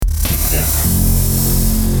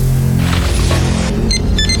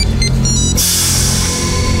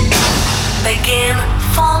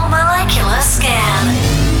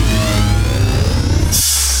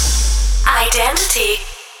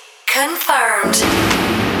confirmed.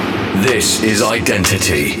 This is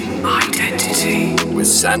Identity. Identity with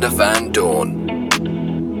Sander van Doorn.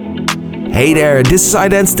 Hey there, this is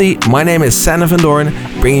Identity. My name is Sander van Doorn,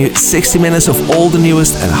 bringing you 60 minutes of all the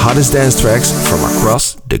newest and hottest dance tracks from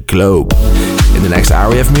across the globe. In the next hour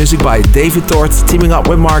we have music by David Tort teaming up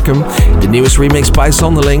with Markham, the newest remix by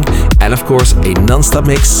Zonderling, and of course a non-stop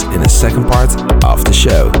mix in the second part of the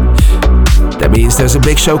show. That means there's a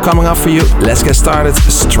big show coming up for you. Let's get started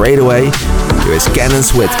straight away. Here is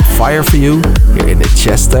Cannons with Fire For You, here in the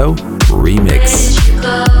Chesto remix.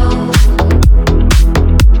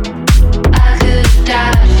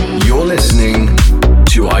 You're listening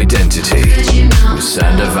to Identity with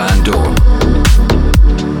Sander van Doorn.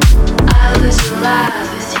 I was alive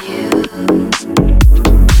with you.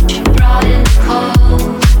 You brought in the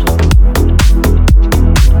cold.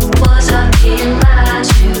 Was I being lied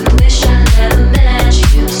to? Wish I never met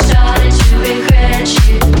you. Started to regret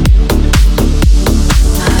you.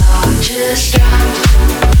 My heart just dropped.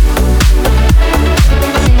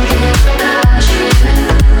 Thinking about you.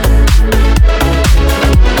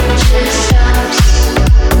 Just stops.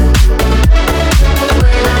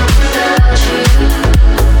 When I'm without you.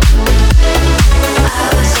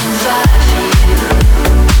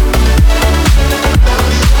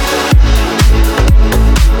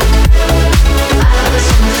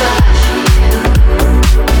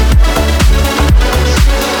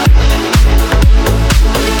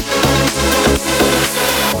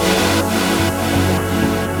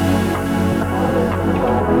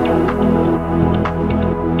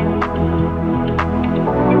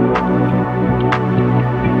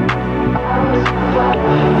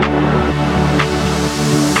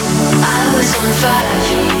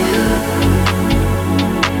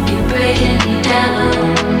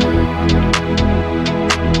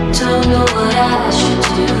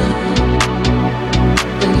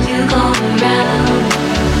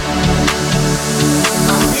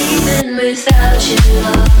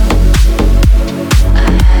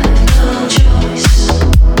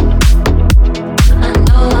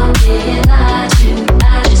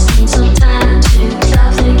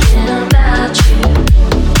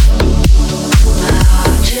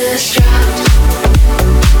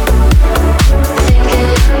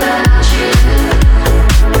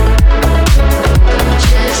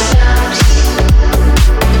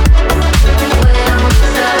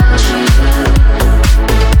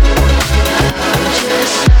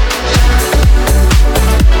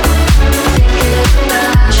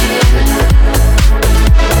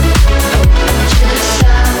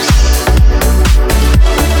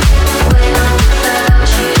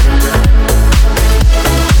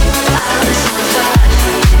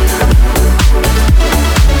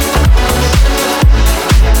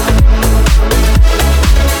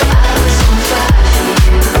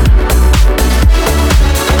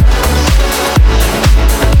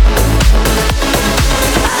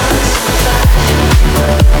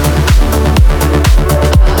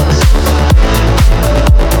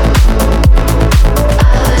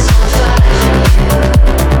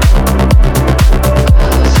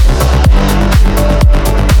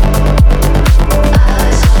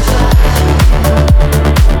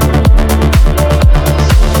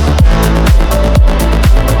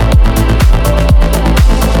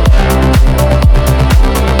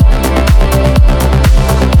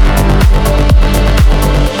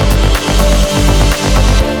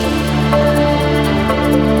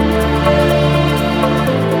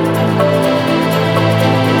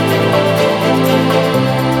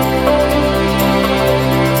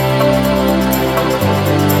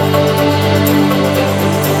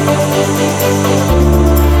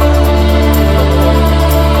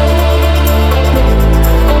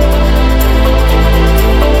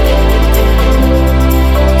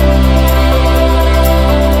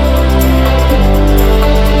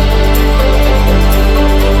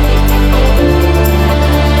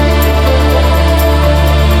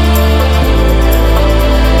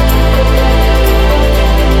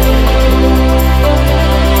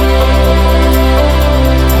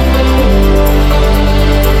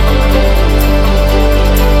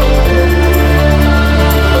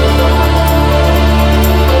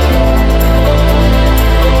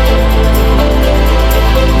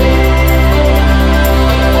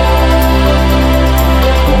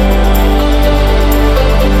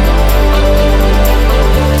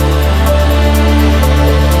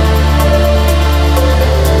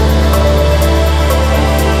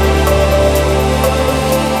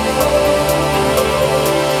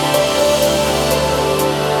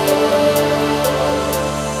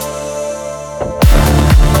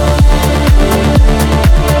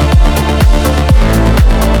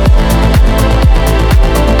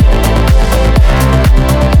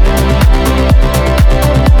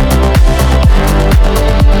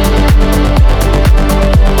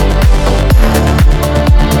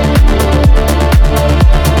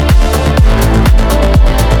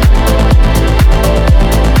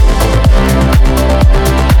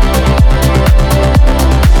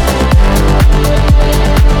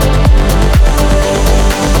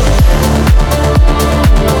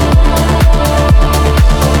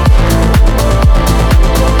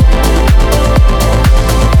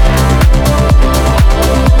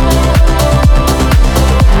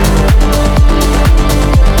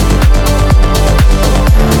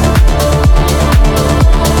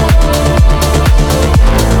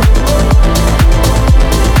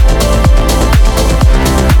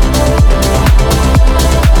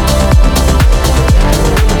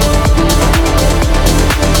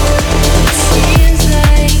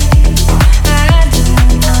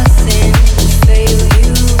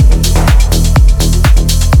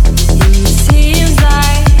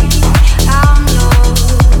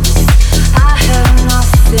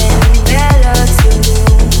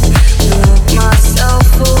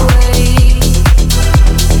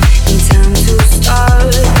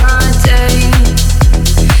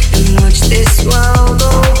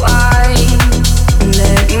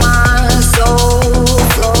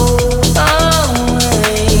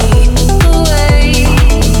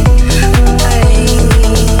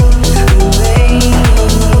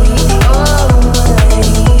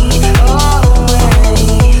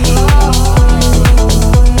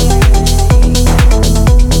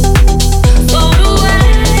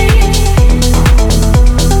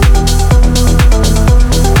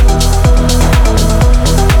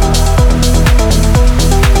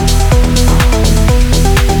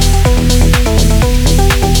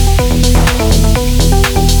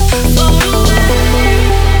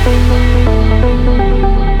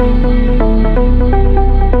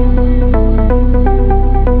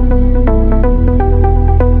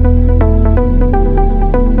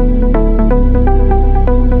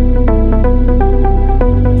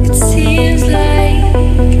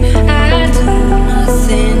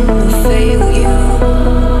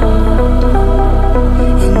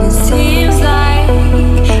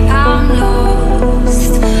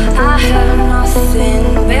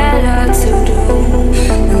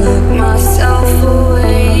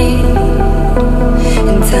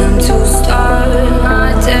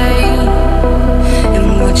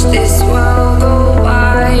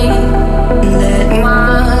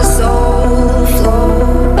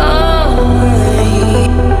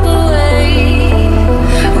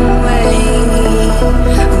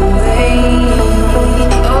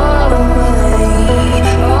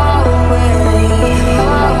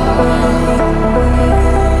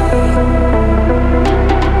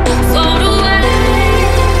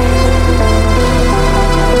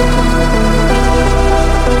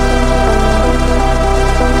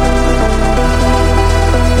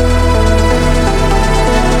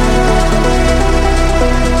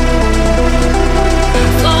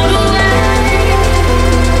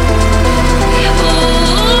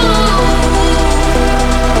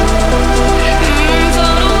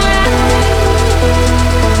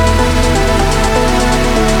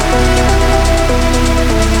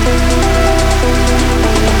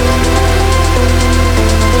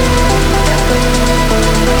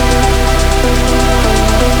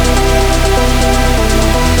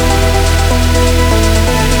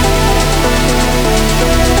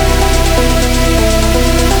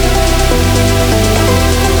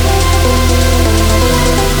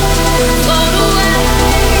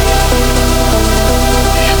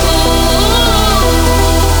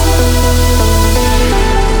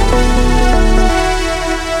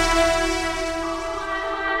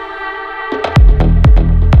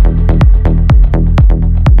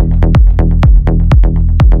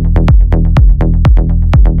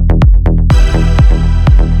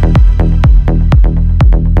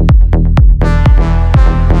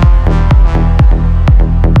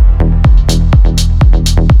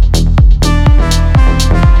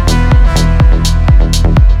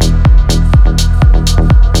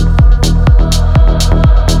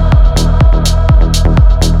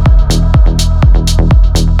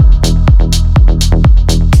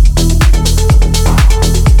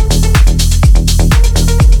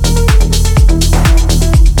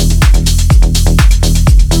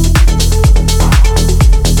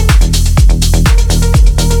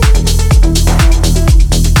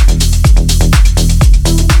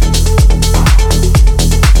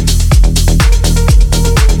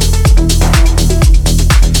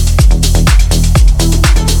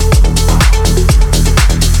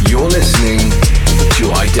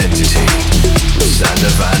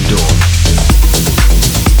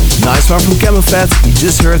 one from Camel Fat. You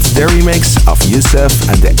just heard their remix of Yusuf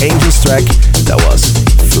and the Angels track that was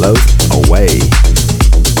Float Away.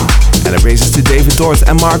 And it brings us to David Doorn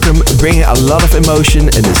and Markham, bringing a lot of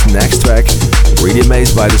emotion in this next track. Really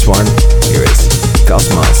amazed by this one. Here is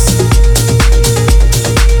Cosmos.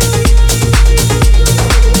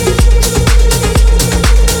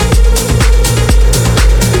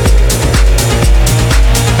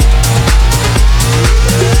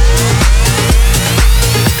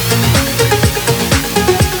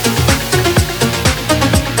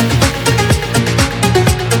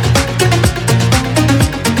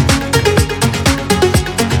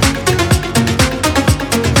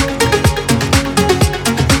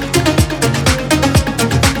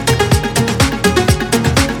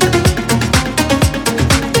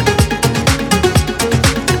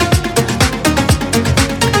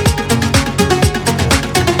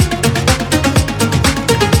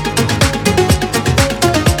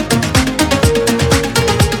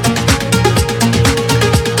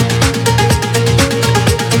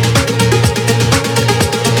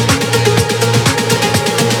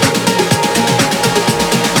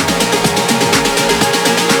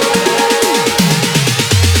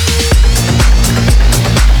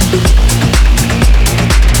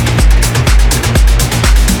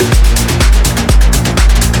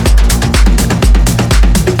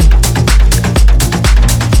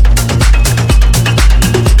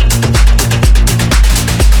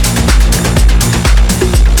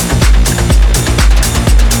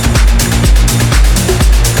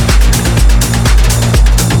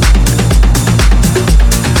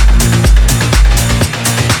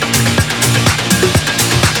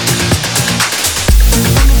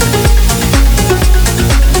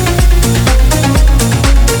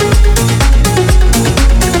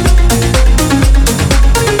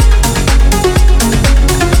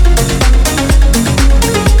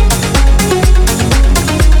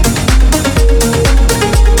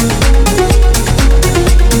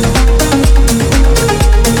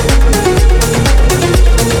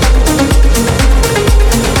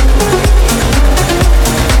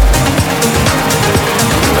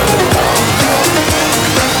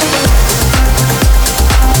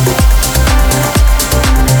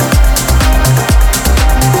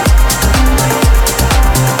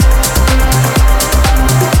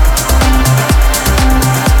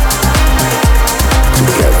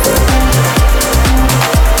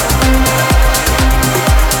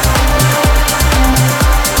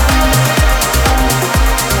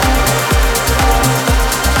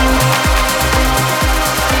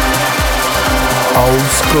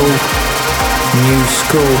 school, new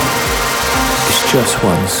school. It's just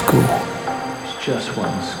one school. It's just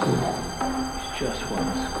one school. It's just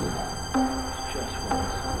one school. It's just one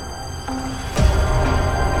school.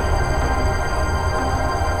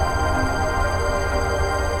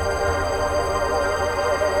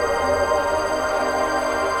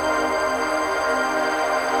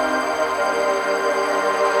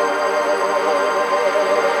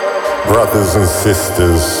 Brothers and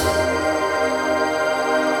sisters,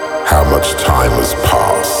 how much time has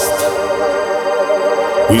passed.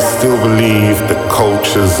 We still believe that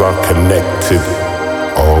cultures are connected,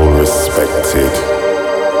 all respected,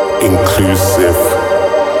 inclusive,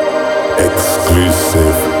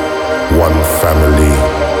 exclusive, one family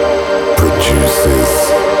produces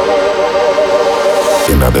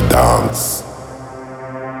another dance.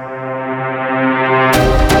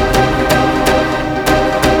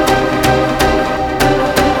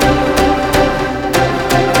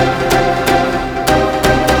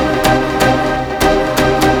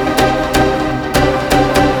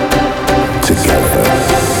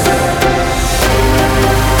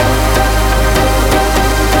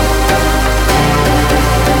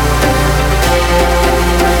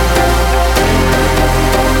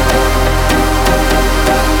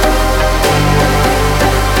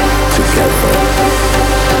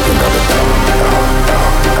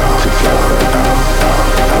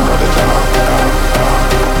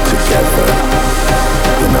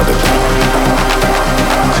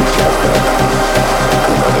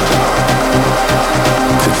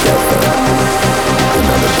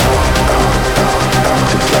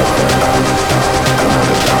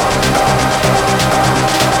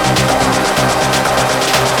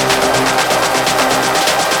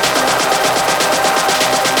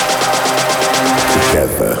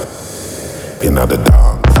 Another dance. Together, another dance.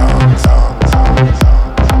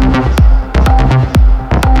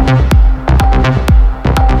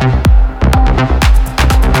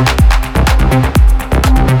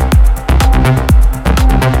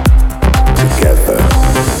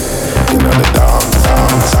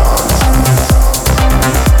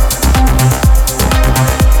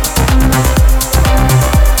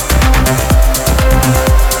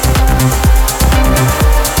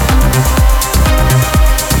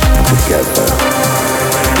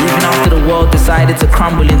 world decided to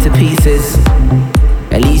crumble into pieces,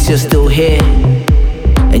 at least you're still here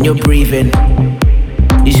and you're breathing.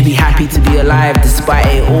 You should be happy to be alive despite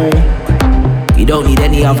it all. You don't need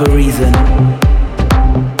any other reason.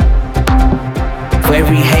 For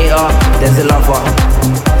every hater, there's a lover.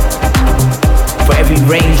 For every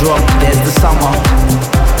raindrop, there's the summer.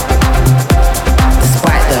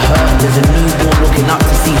 Despite the hurt, there's a newborn looking up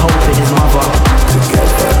to see hope in his mother.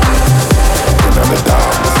 Together, another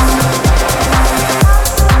dance.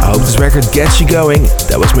 I hope this record gets you going.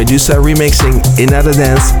 That was Medusa remixing Another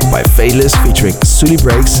Dance by Fayless featuring Sully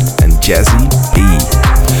Breaks and Jazzy B.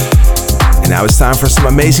 And now it's time for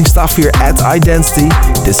some amazing stuff here at Identity.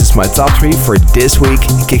 This is my top 3 for this week,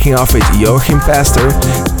 kicking off with Joachim Pastor.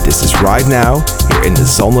 This is Right Now, here in the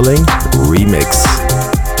Zonderling remix.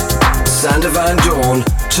 Sander Van Doorn,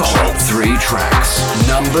 top 3 tracks.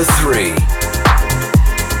 Number 3.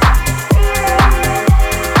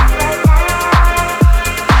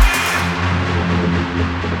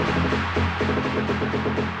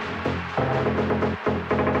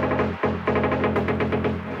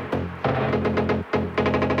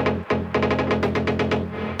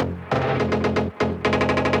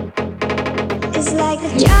 It's like the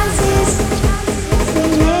chances we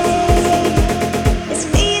made. It's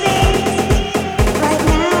feeling right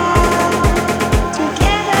now.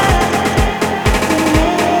 Together we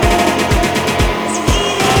made. It's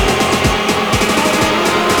feeling right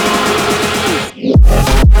now.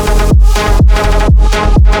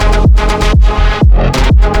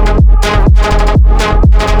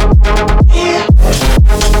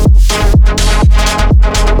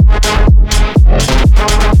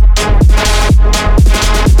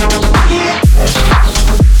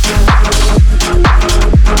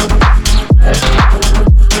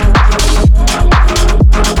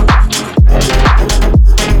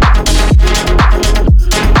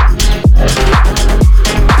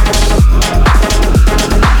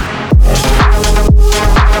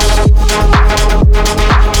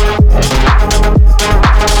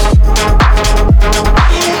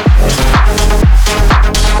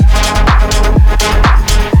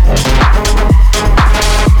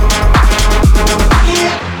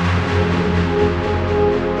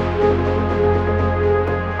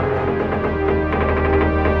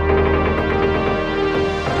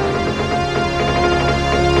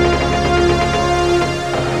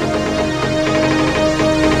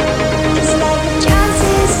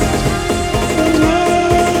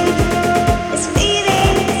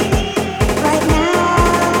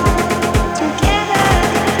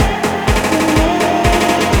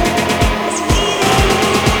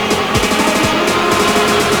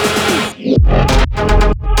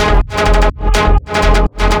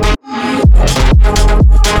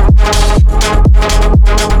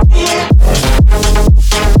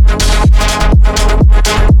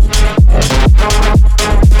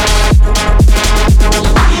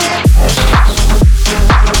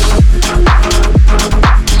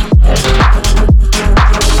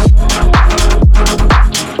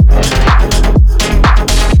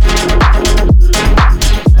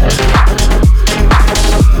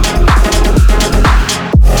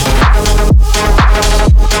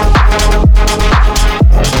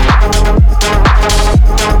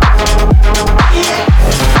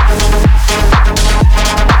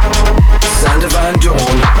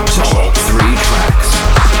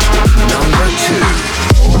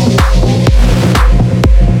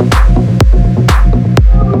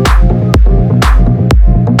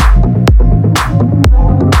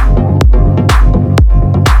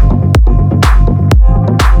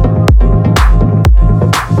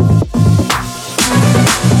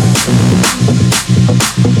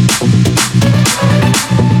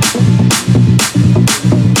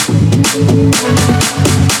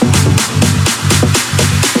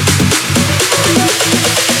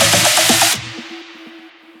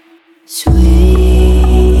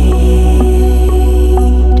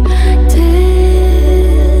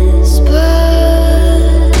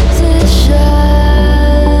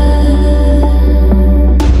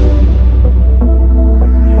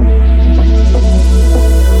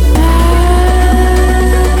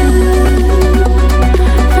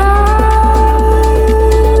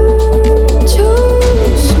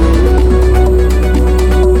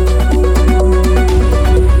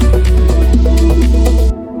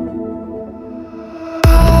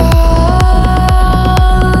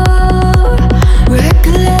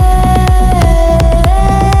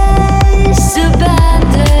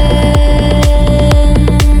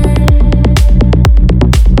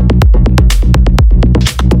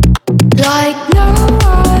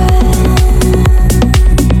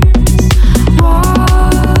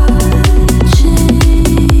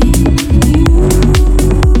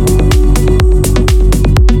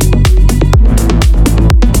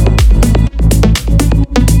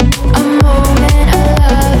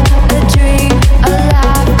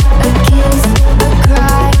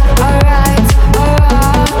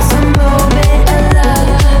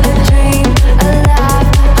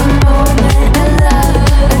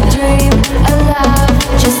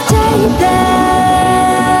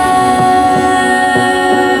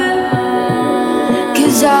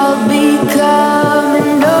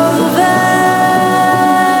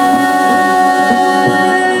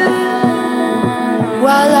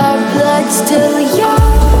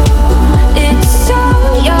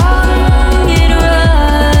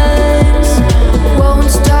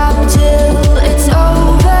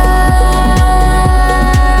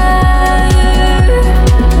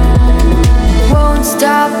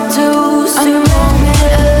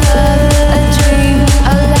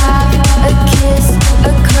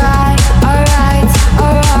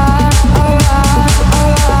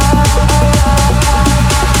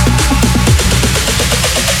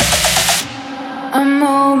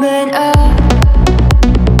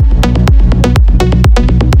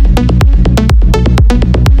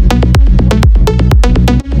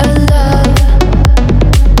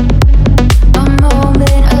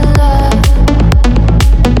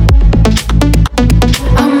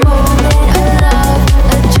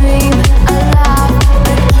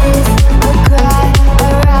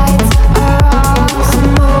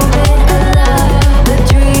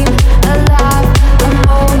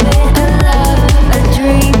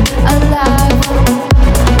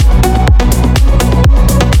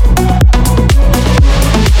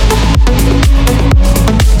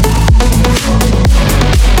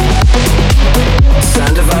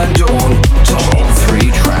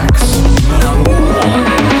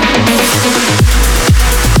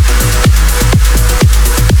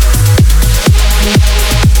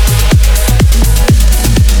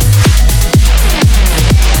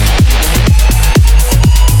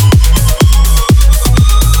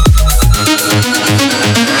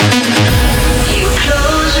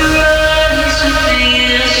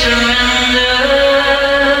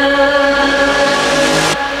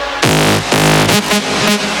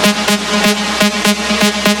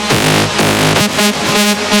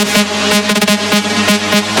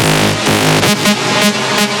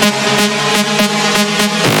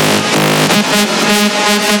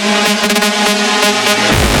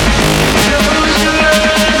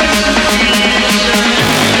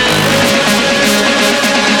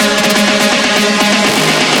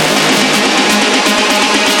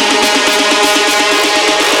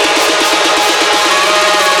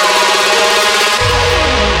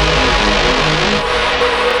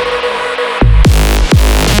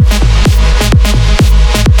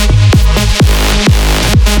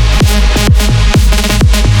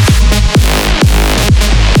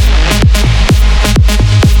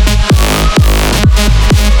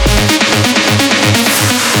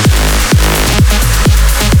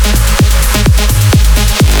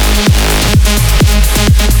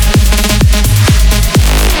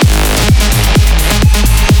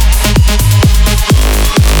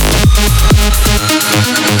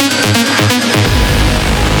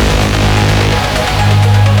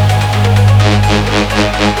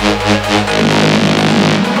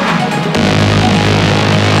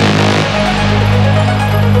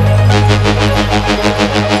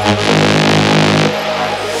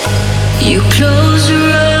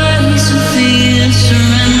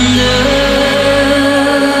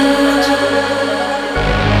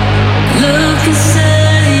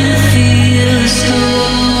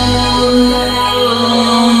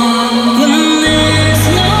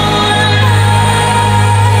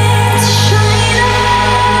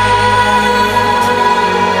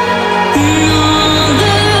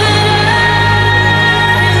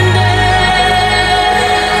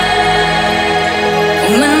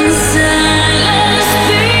 When silence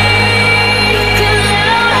speaks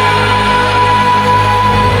aloud.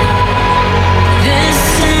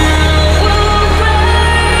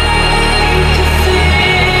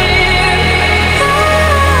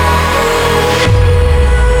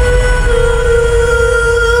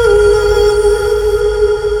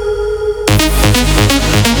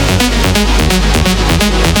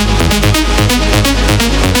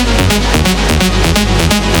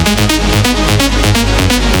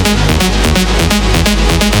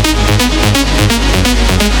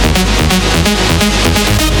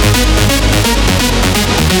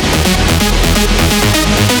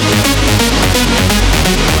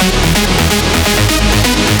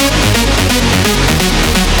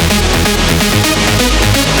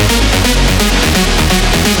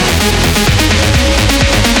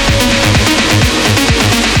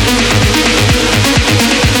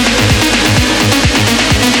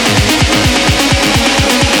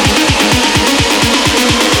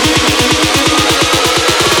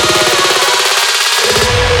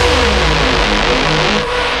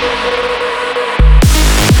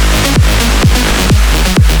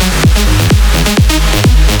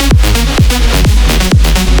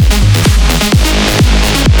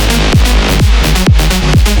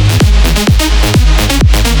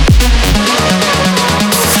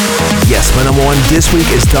 one this week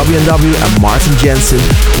is W&W and Martin Jensen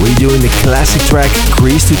redoing the classic track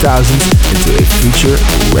Grease 2000 into a future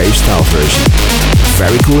rave style version.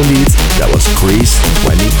 Very cool indeed. That was Grease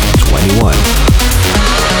 2021.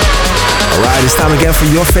 Alright, it's time again for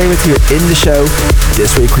your favorite here in the show.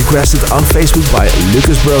 This week requested on Facebook by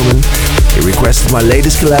Lucas Broman. He requested my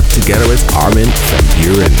latest collab together with Armin van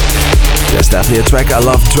Buuren. That's definitely a track I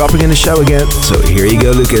love dropping in the show again. So here you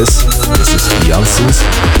go, Lucas. This is Jansen's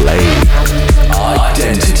Play.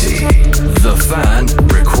 Identity. The fan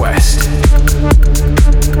request.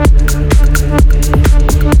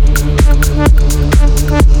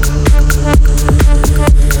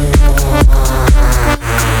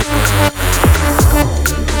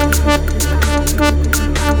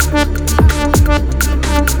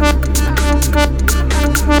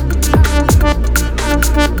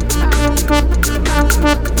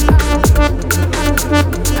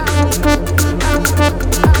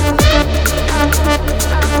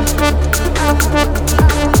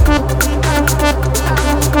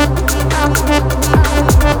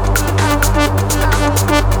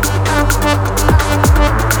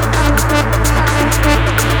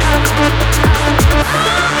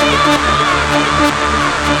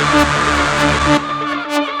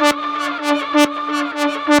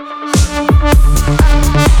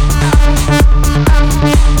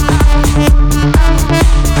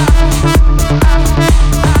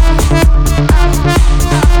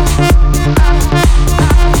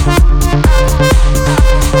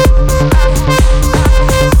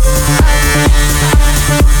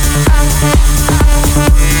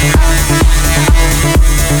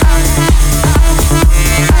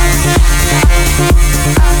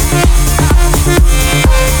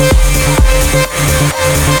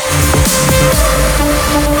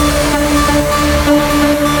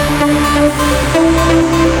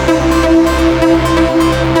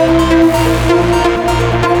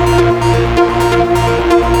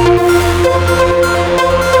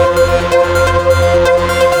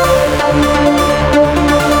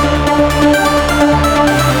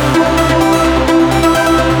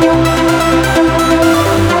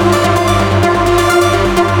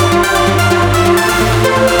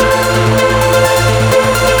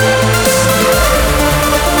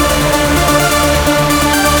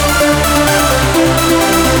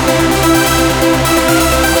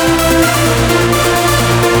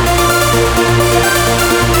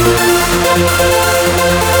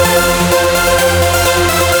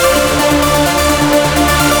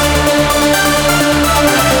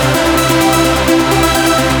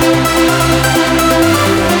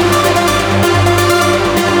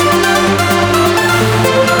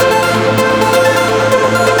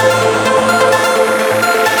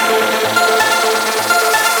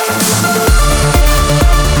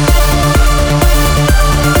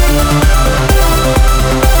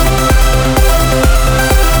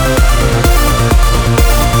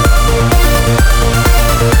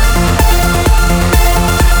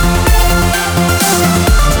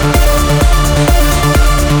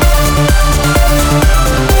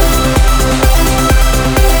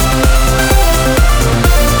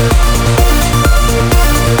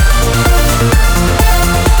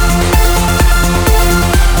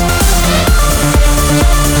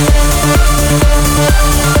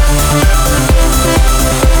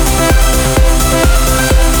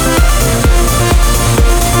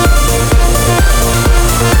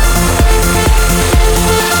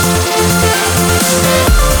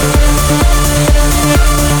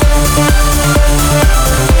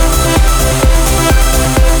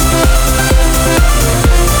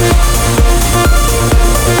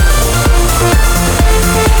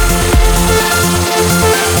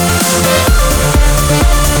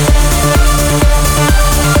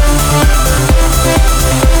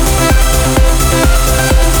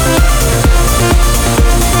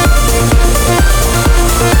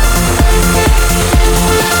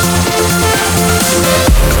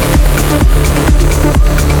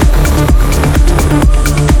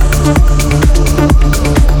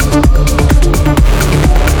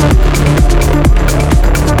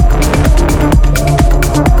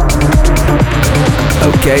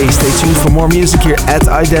 Okay, stay tuned for more music here at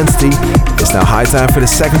Identity. It's now high time for the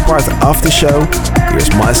second part of the show.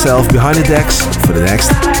 Here's myself behind the decks for the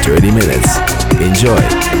next 30 minutes. Enjoy.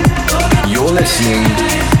 You're listening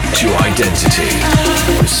to Identity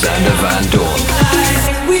with Sander Van Doorn.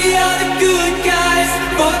 We are the good guys,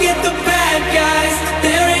 forget the bad guys.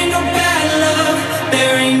 There ain't no bad love,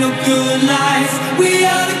 there ain't no good lies. We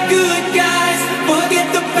are the good guys, forget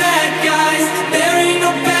the bad guys. There ain't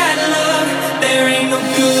no bad love, there ain't no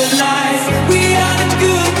good lies. We are the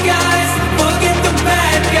good guys, forget the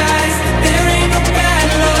bad guys. There ain't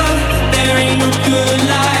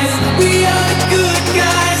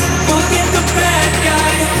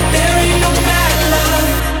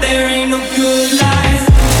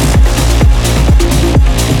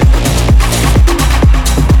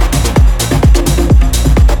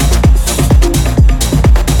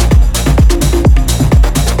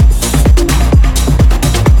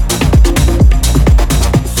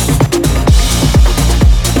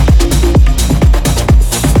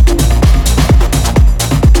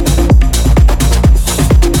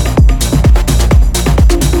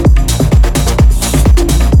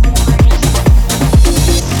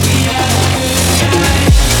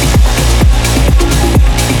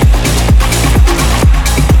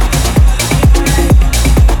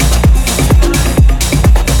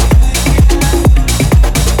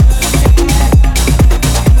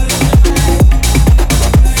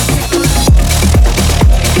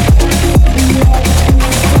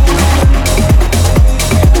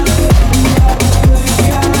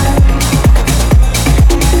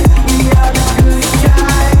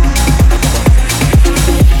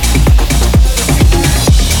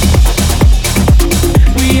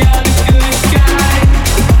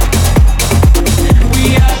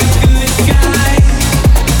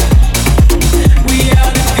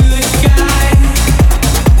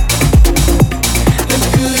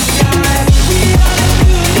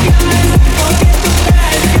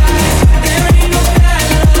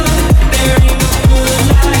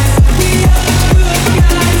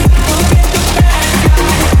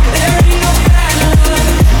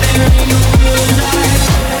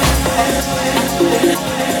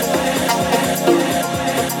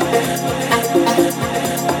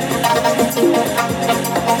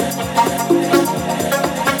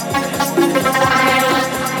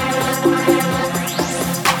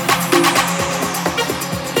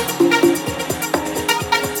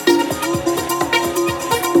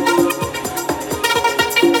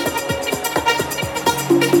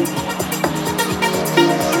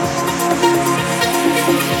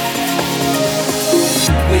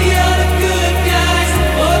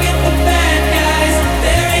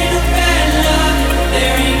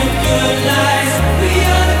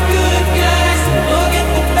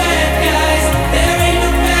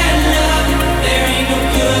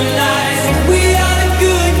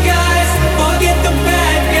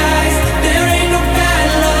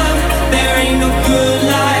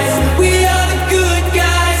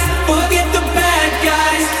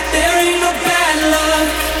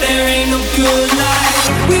good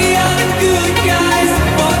life. We are the good guys.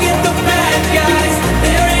 Forget the bad guys.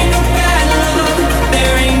 There ain't no bad love.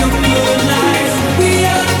 There ain't no good life. We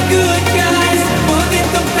are the good guys. Forget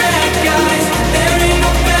the bad guys. There ain't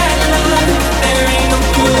no bad love. There ain't no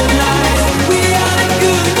good life. We are the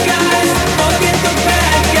good guys. Forget the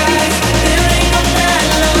bad guys. There ain't no bad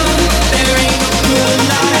love. There ain't no good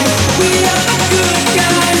life. We are the good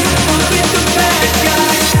guys. Forget the bad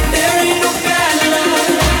guys. There ain't no bad love.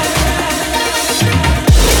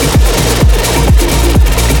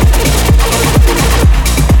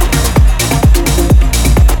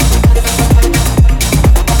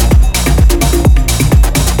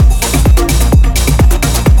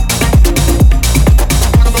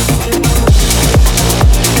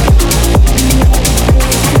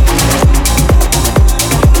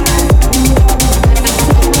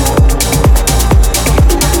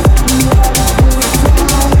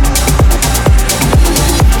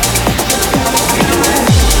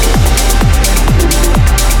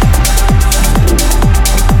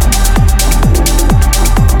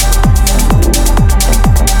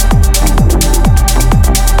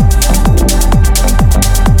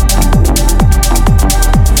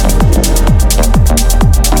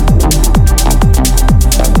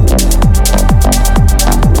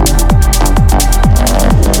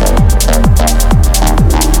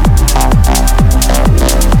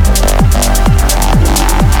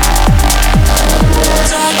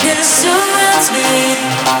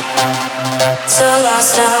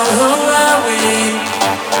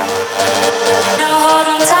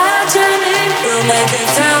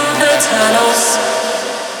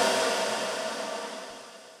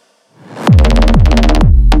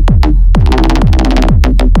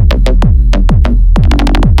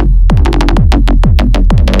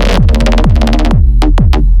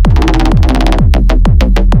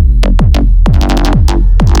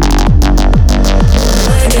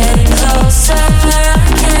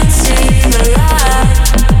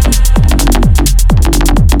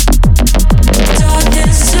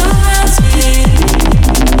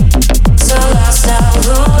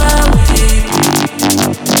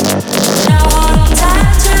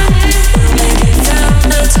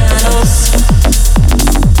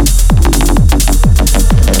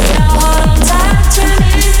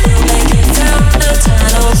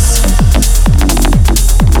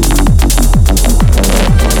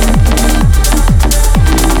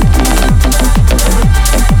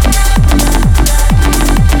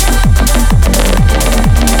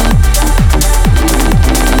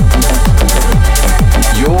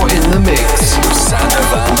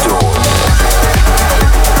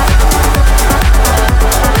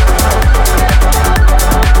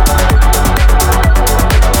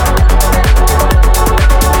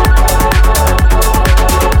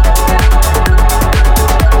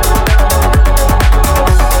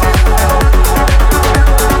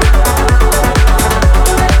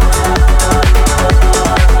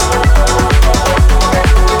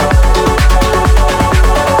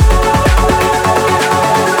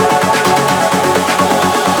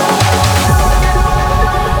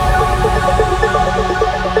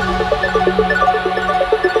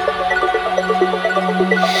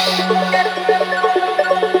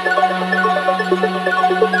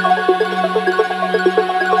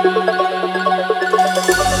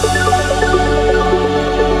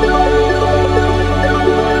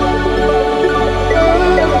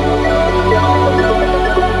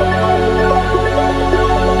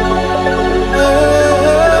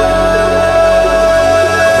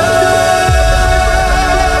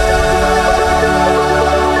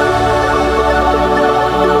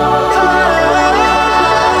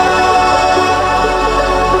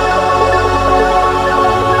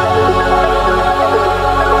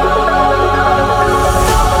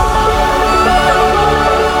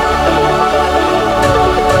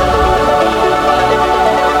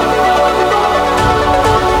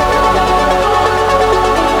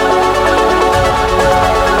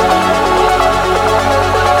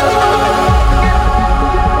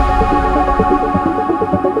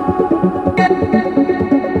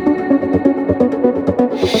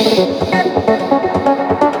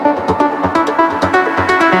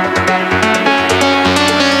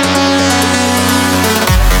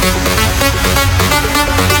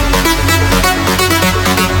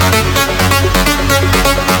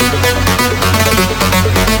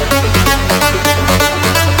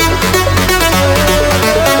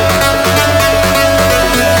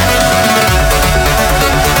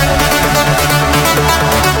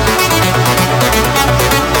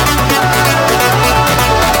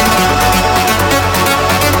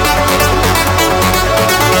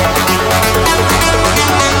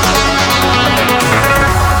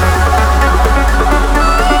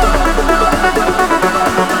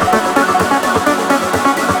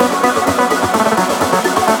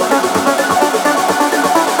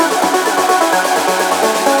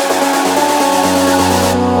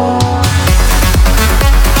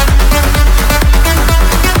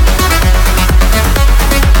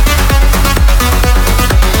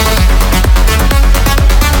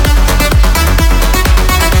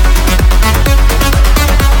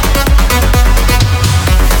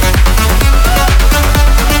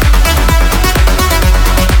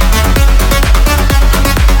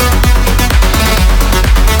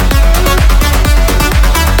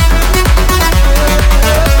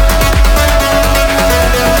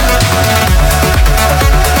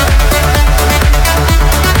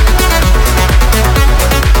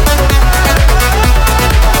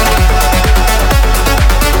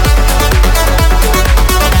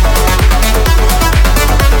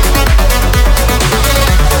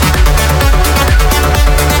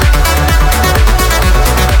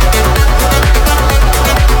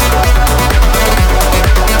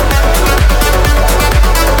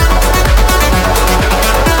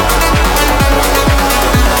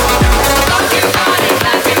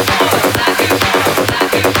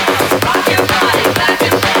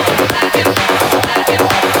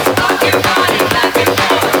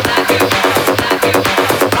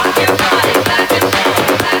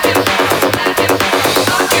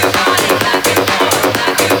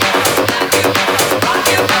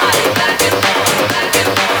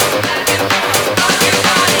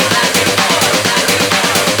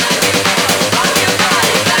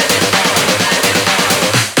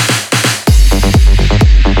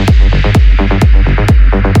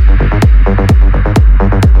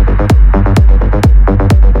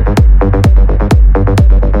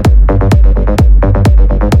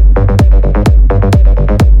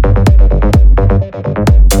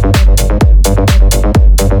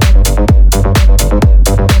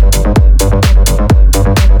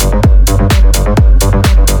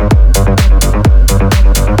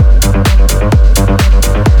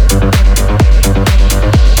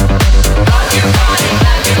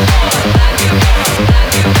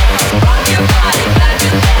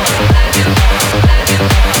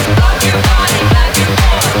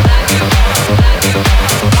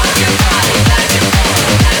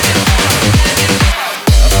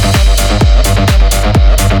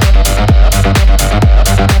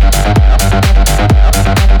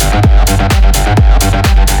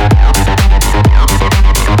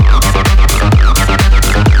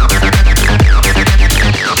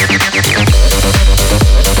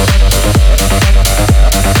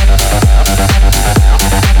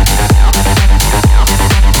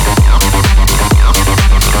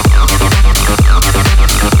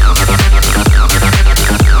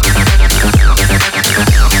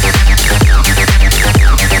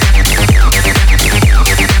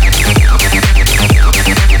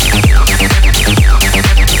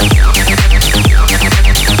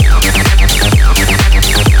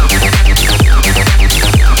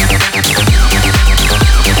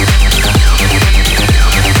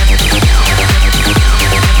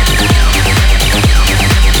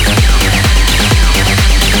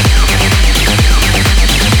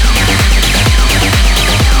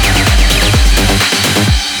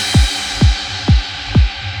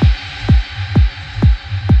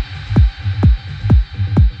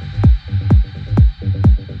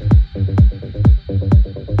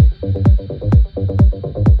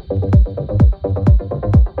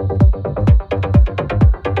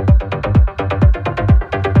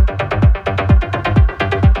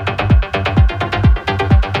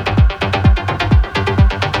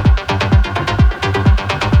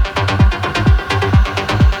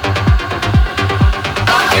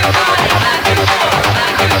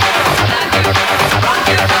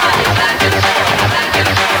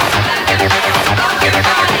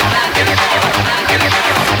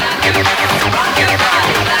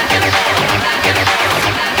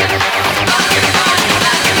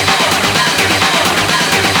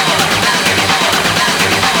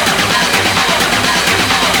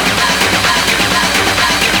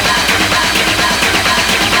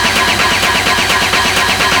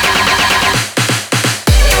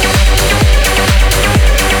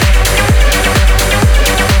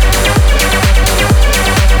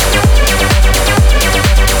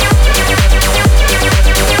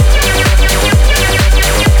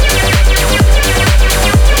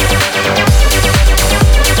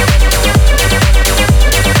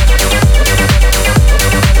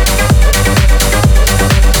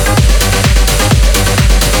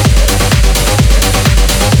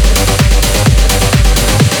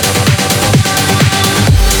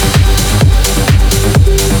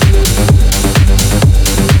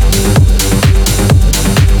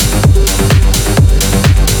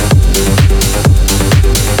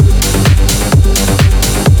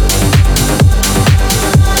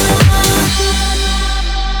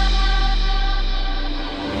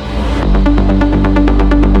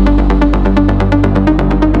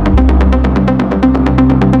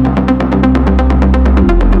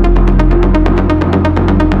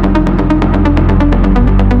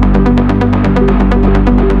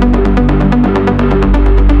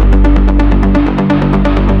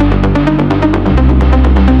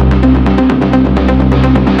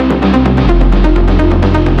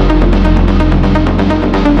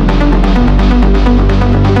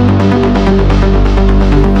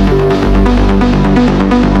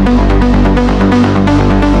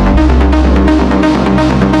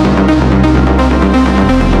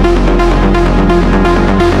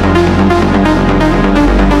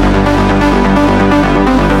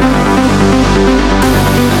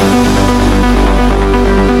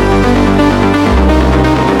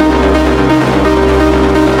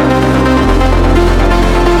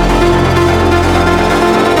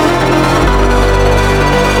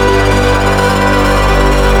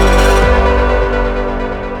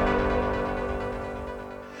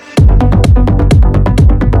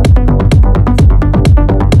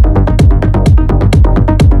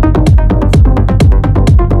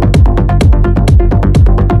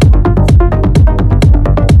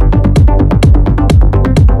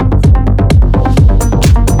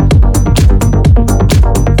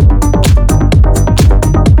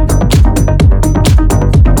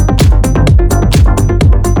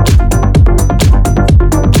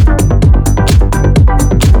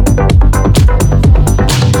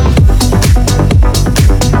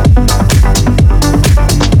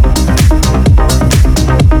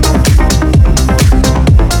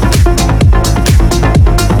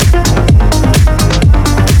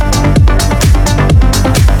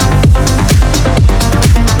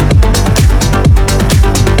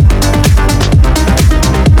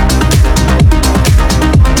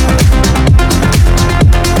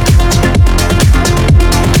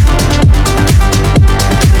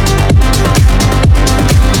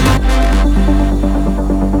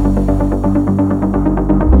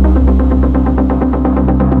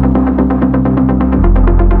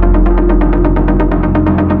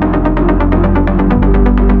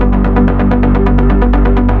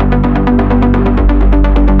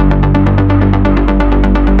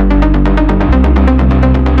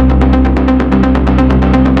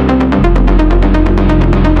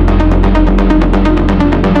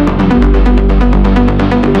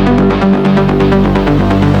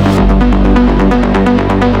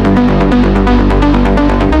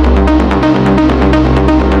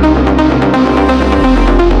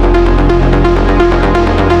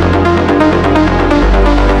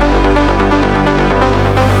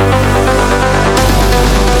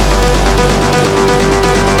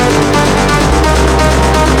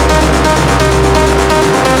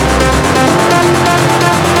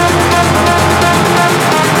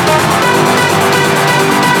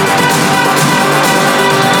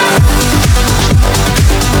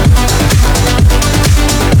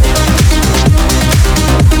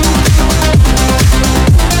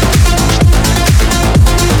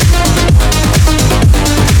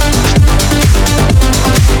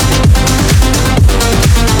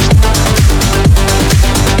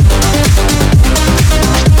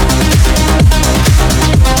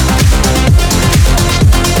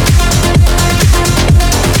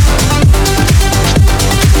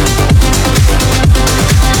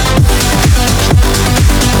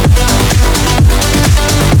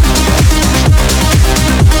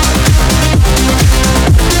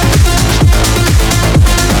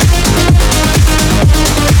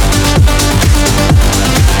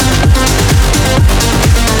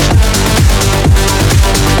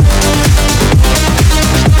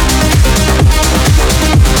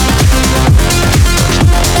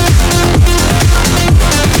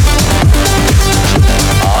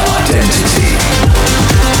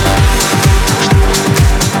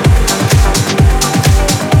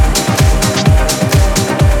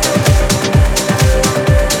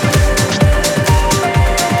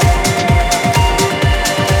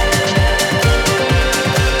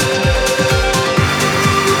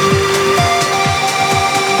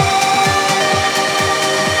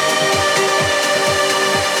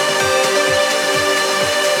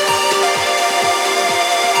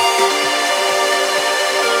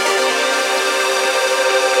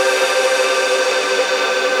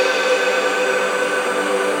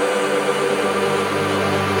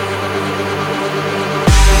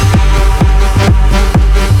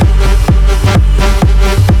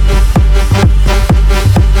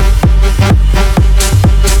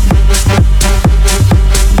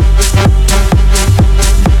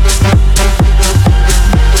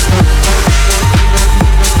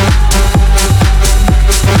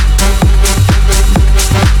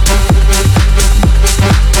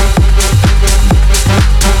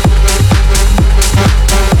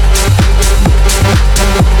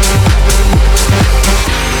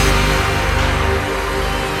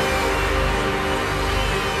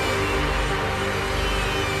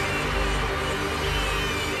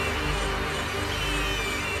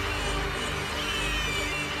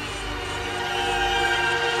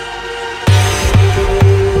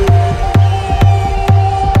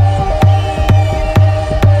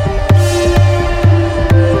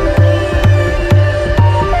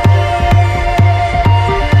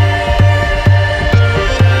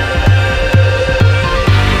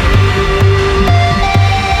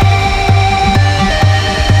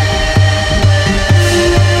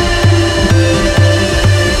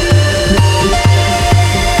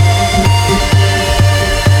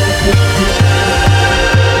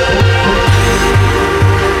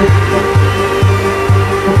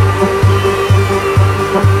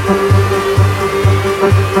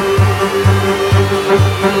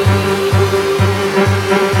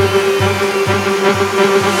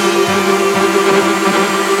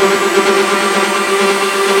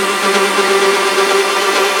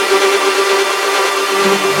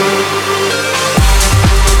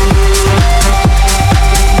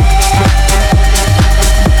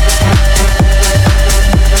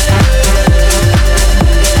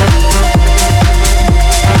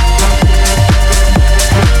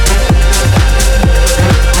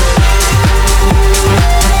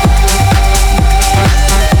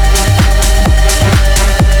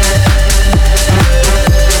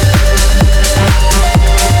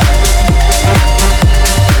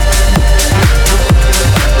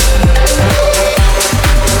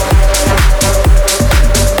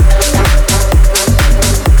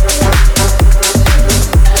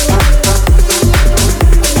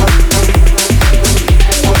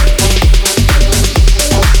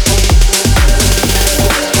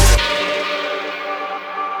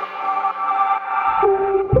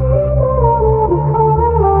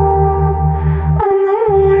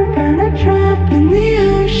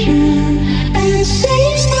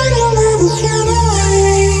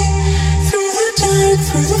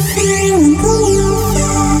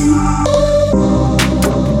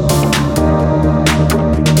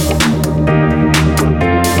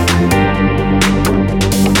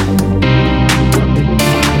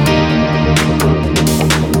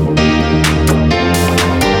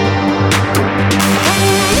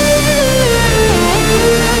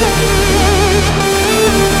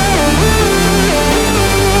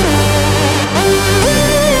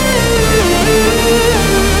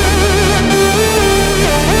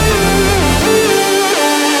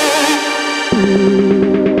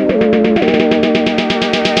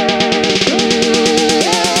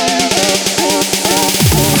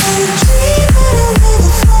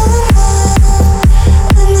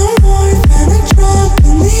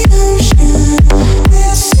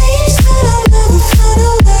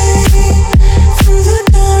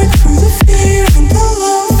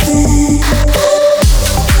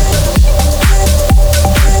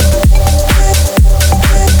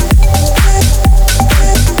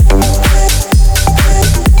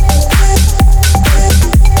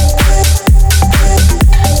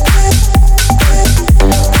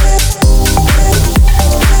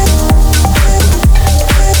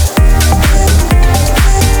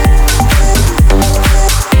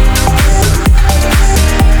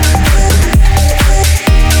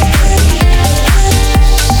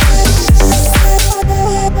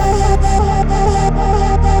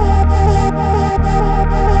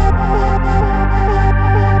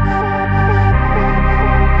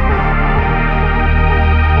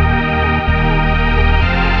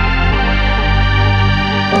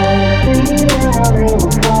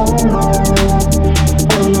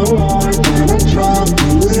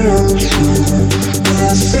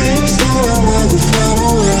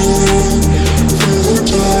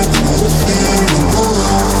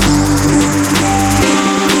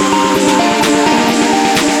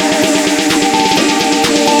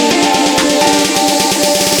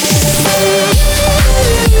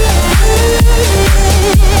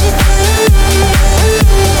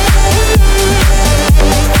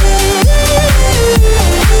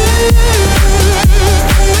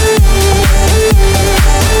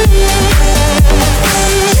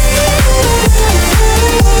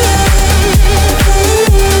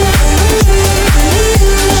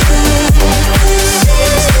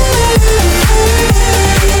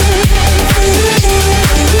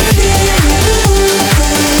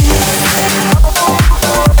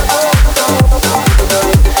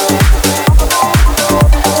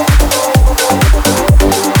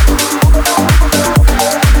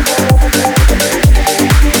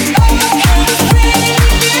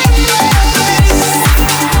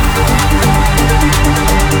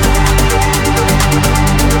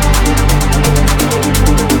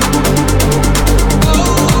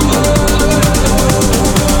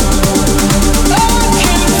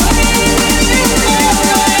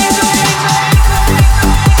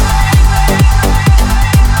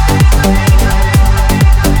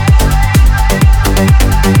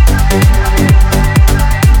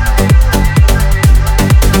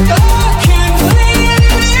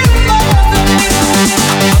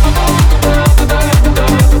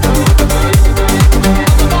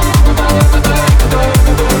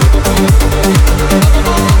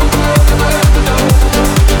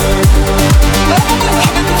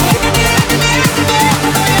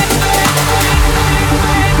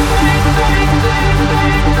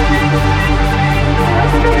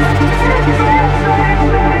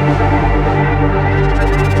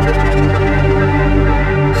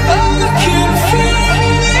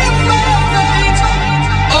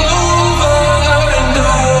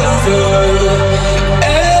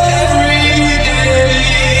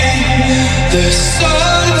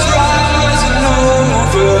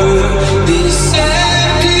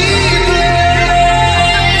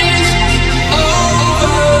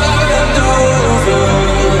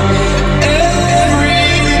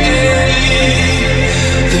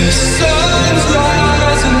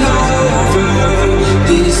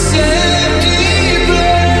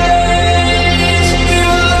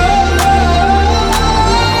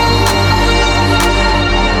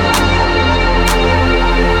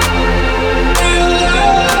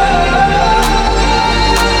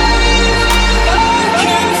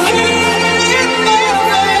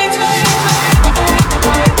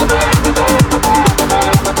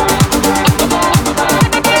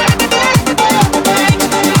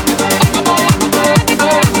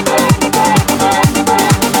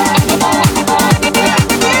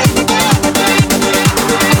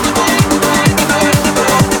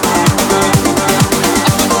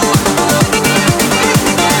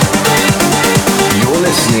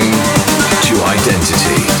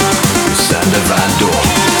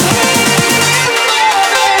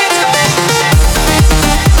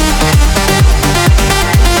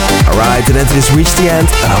 Identity has reached the end.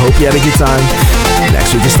 I hope you had a good time.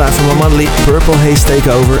 Next week is time for my monthly Purple Haze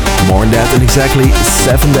Takeover. More on that in exactly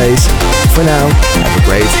 7 days. For now, have a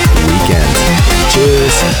great weekend.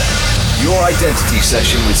 Cheers. Your identity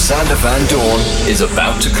session with Sander Van Doorn is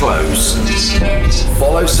about to close.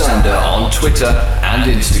 Follow Sander on Twitter and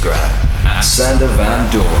Instagram at Sander Van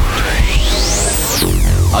Doorn.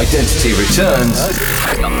 Identity returns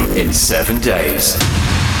in 7 days.